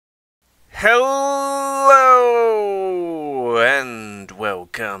Hello and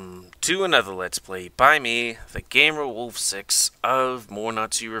welcome to another Let's Play by me, the GamerWolfSix of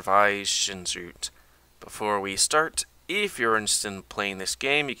Morenatsu Revised Shinsuit. Before we start, if you're interested in playing this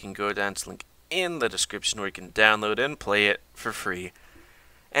game, you can go down to the link in the description where you can download and play it for free.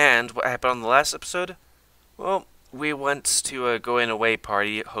 And what happened on the last episode? Well, we went to a going away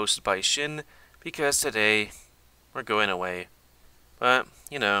party hosted by Shin because today we're going away. But,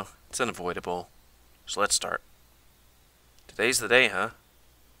 you know, it's unavoidable. So let's start. Today's the day, huh?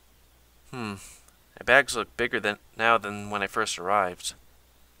 My bags look bigger now than when I first arrived.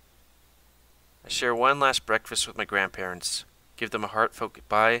 I share one last breakfast with my grandparents, give them a heartfelt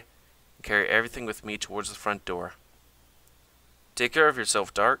goodbye, and carry everything with me towards the front door. Take care of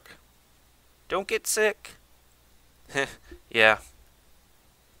yourself, Dark. Don't get sick. Yeah.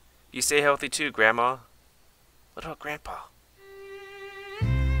 You stay healthy too, Grandma. What about Grandpa?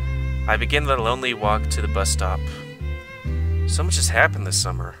 I begin the lonely walk to the bus stop. So much has happened this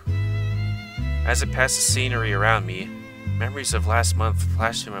summer. As I pass the scenery around me, memories of last month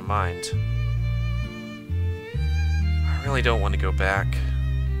flash through my mind. I really don't want to go back.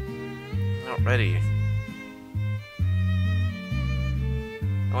 I'm not ready.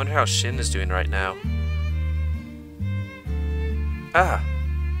 I wonder how Shin is doing right now. Ah!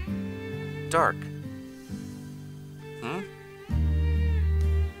 Dark.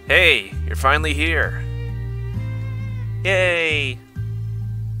 Hey, you're finally here. Yay!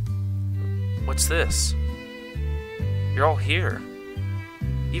 What's this? You're all here.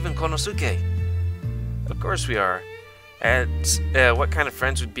 Even Konosuke. Of course we are. And what kind of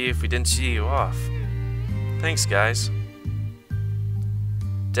friends would be if we didn't see you off? Thanks, guys.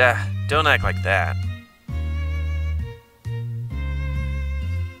 Duh, don't act like that.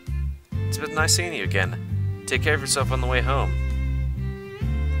 It's been nice seeing you again. Take care of yourself on the way home.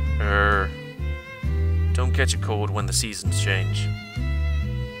 Don't catch a cold when the seasons change.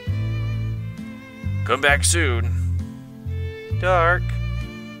 Come back soon. Dark.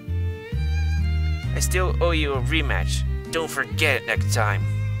 I still owe you a rematch. Don't forget it next time.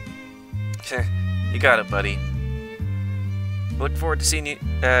 You got it, buddy. Look forward to seeing you,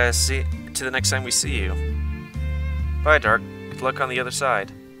 to the next time we see you. Bye, Dark. Good luck on the other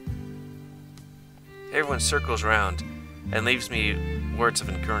side. Everyone circles around and leaves me words of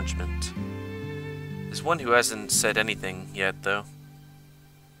encouragement. There's one who hasn't said anything yet, though.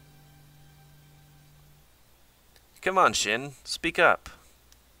 Come on, Shin. Speak up.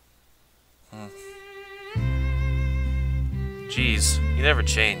 Geez, you never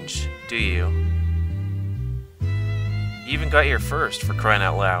change, do you? You even got here first, for crying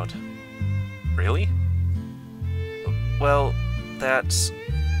out loud. Really? Well, that's...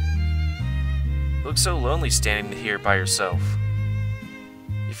 You look so lonely standing here by yourself.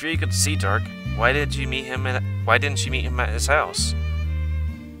 If you're eager to see Dark, why didn't you meet him at his house?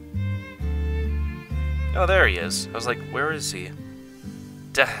 Oh, there he is. I was like, where is he?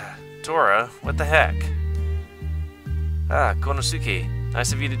 Duh, Tora, what the heck? Ah, Konosuke,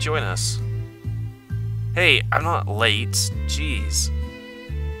 nice of you to join us. Hey, I'm not late. Jeez.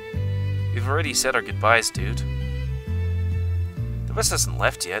 We've already said our goodbyes, dude. The bus hasn't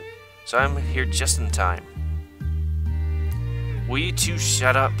left yet, so I'm here just in time. Will you two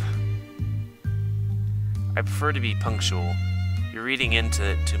shut up? I prefer to be punctual. You're reading into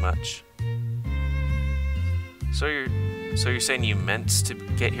it too much. So you're saying you meant to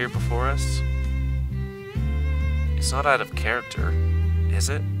get here before us? It's not out of character, is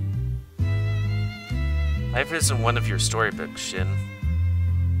it? Life isn't one of your storybooks, Shin.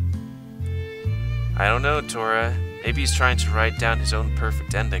 I don't know, Tora. Maybe he's trying to write down his own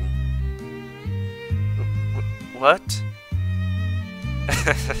perfect ending. What?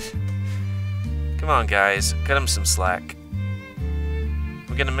 Come on, guys. Cut him some slack.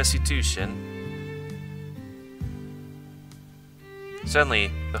 We're gonna miss you too, Shin.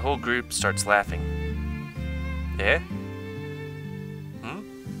 Suddenly, the whole group starts laughing. Yeah?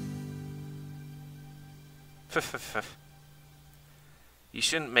 You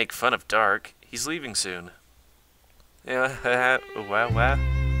shouldn't make fun of Dark. He's leaving soon. Yeah, wow,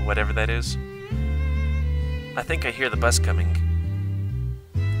 whatever that is. I think I hear the bus coming.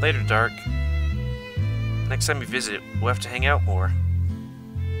 Later, Dark. Next time we visit, we'll have to hang out more.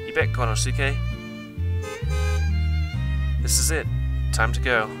 You bet, Konosuke. This is it. Time to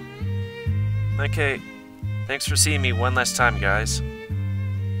go. Okay. Thanks for seeing me one last time, guys.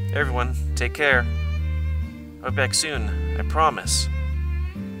 Everyone, take care. I'll be back soon. I promise.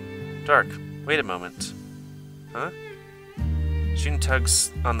 Dark, wait a moment. Huh? Shin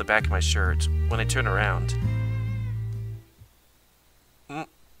tugs on the back of my shirt when I turn around.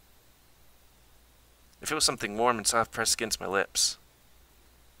 feel something warm and soft pressed against my lips.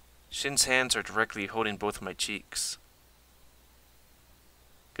 Shin's hands are directly holding both of my cheeks.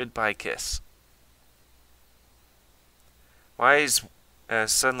 Goodbye kiss. My eyes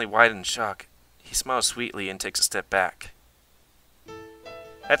suddenly widen in shock. He smiles sweetly and takes a step back.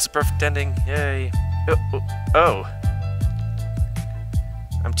 That's a perfect ending. Yay. Oh.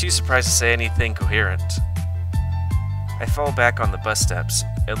 I'm too surprised to say anything coherent. I fall back on the bus steps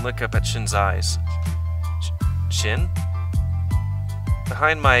and look up at Shin's eyes. Shin?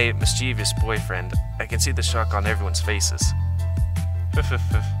 Behind my mischievous boyfriend, I can see the shock on everyone's faces.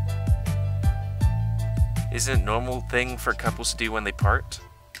 Isn't it a normal thing for couples to do when they part?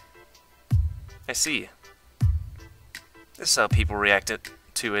 I see. This is how people react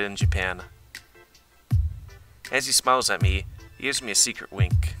to it in Japan. As he smiles at me, he gives me a secret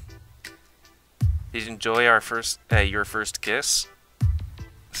wink. Did you enjoy our your first kiss?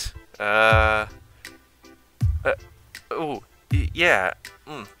 Yeah.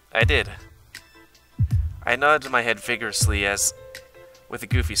 I did. I nodded my head vigorously with a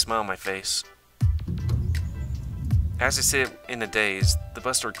goofy smile on my face. As I sit in a daze, the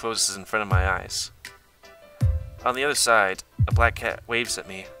bus door closes in front of my eyes. On the other side, a black cat waves at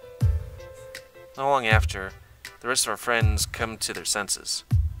me. Not long after, the rest of our friends come to their senses.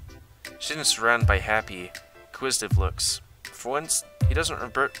 Shin is surrounded by happy, inquisitive looks. For once, he doesn't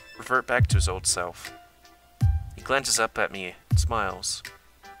revert back to his old self. He glances up at me and smiles.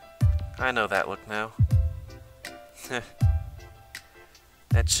 I know that look now.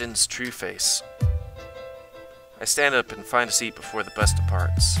 That's Shin's true face. I stand up and find a seat before the bus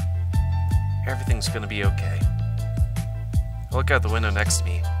departs. Everything's gonna be okay. I look out the window next to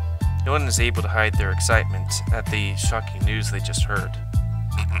me. No one is able to hide their excitement at the shocking news they just heard.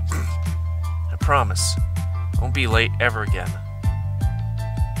 I promise, I won't be late ever again.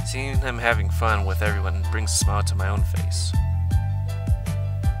 Seeing them having fun with everyone brings a smile to my own face.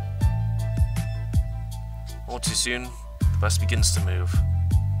 All too soon, the bus begins to move.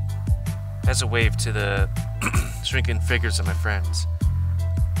 As I wave to the shrinking figures of my friends,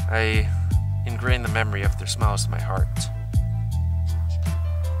 I ingrain the memory of their smiles in my heart.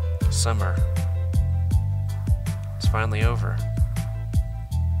 Summer. It's finally over.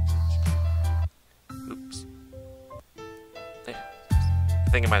 Oops. I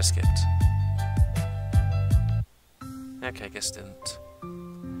think I might have skipped. Okay, I guess didn't.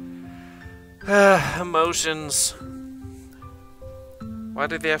 Emotions. Why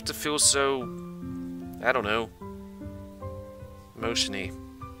do they have to feel so, I don't know, emotion-y?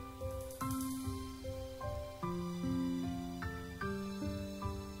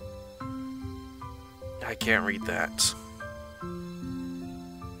 I can't read that.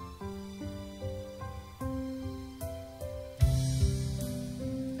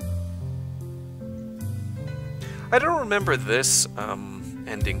 I don't remember this,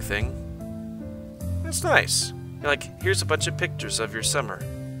 ending thing. It's nice. Like, here's a bunch of pictures of your summer.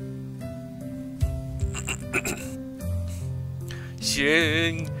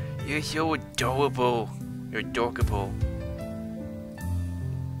 Shin, you're so adorable. You're adorable.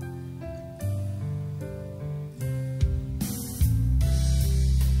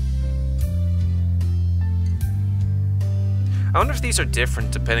 I wonder if these are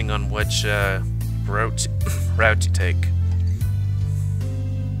different depending on which route you take.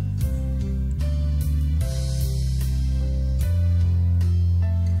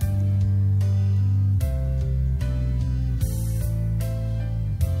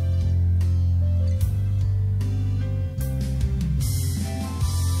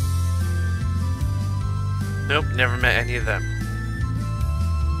 Nope, never met any of them.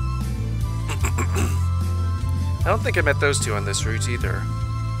 I don't think I met those two on this route either.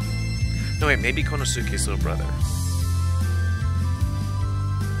 No wait, maybe Konosuke's little brother.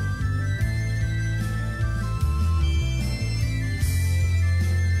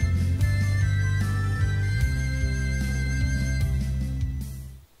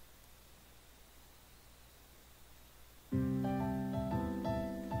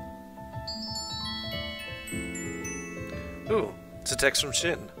 Ooh, it's a text from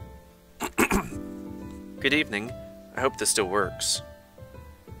Shin. Good evening. I hope this still works.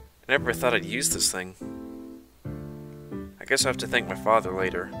 I never thought I'd use this thing. I guess I'll have to thank my father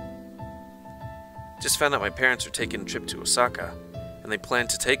later. Just found out my parents are taking a trip to Osaka, and they plan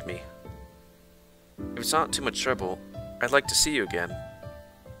to take me. If it's not too much trouble, I'd like to see you again.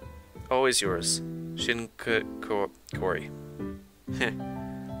 Always yours, Shin Kori. Heh,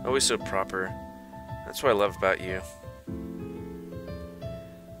 always so proper. That's what I love about you.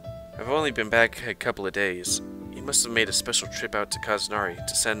 I've only been back a couple of days. You must have made a special trip out to Kazunari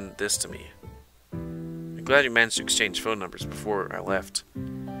to send this to me. I'm glad we managed to exchange phone numbers before I left.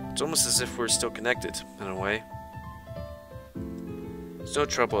 It's almost as if we're still connected, in a way. It's no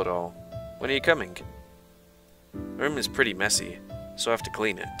trouble at all. When are you coming? My room is pretty messy, so I have to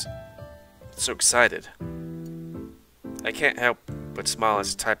clean it. I'm so excited. I can't help but smile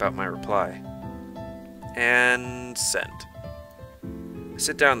as I type out my reply. And send. I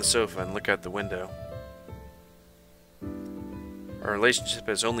sit down on the sofa and look out the window. Our relationship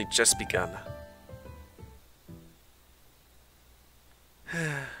has only just begun.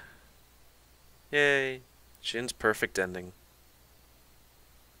 Yay. Shin's perfect ending.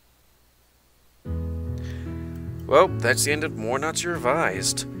 Well, that's the end of Morenatsu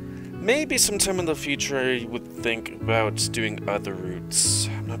Revised. Maybe sometime in the future I would think about doing other routes.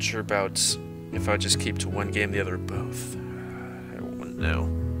 I'm not sure about if I just keep to one game, the other both. I wouldn't know.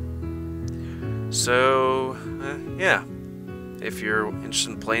 So, yeah. If you're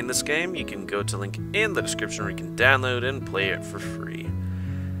interested in playing this game, you can go to the link in the description where you can download and play it for free.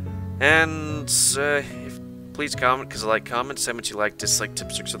 And please comment, because I like comments. Send what you like, dislike,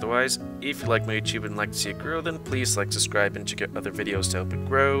 tips, tricks, otherwise. If you like my YouTube and like to see it grow, then please like, subscribe, and check out other videos to help it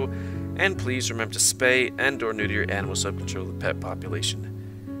grow. And please remember to spay and or neuter your animals to help control the pet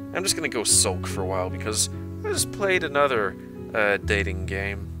population. I'm just going to go sulk for a while, because I just played another dating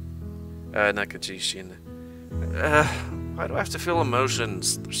game. Nakajishin. Why do I have to feel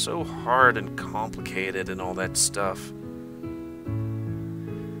emotions? They're so hard and complicated and all that stuff.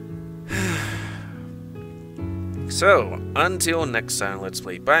 So, until next time, let's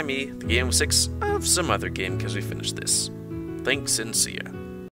play by me, the GamerWolfSix, of some other game because we finished this. Thanks and see ya.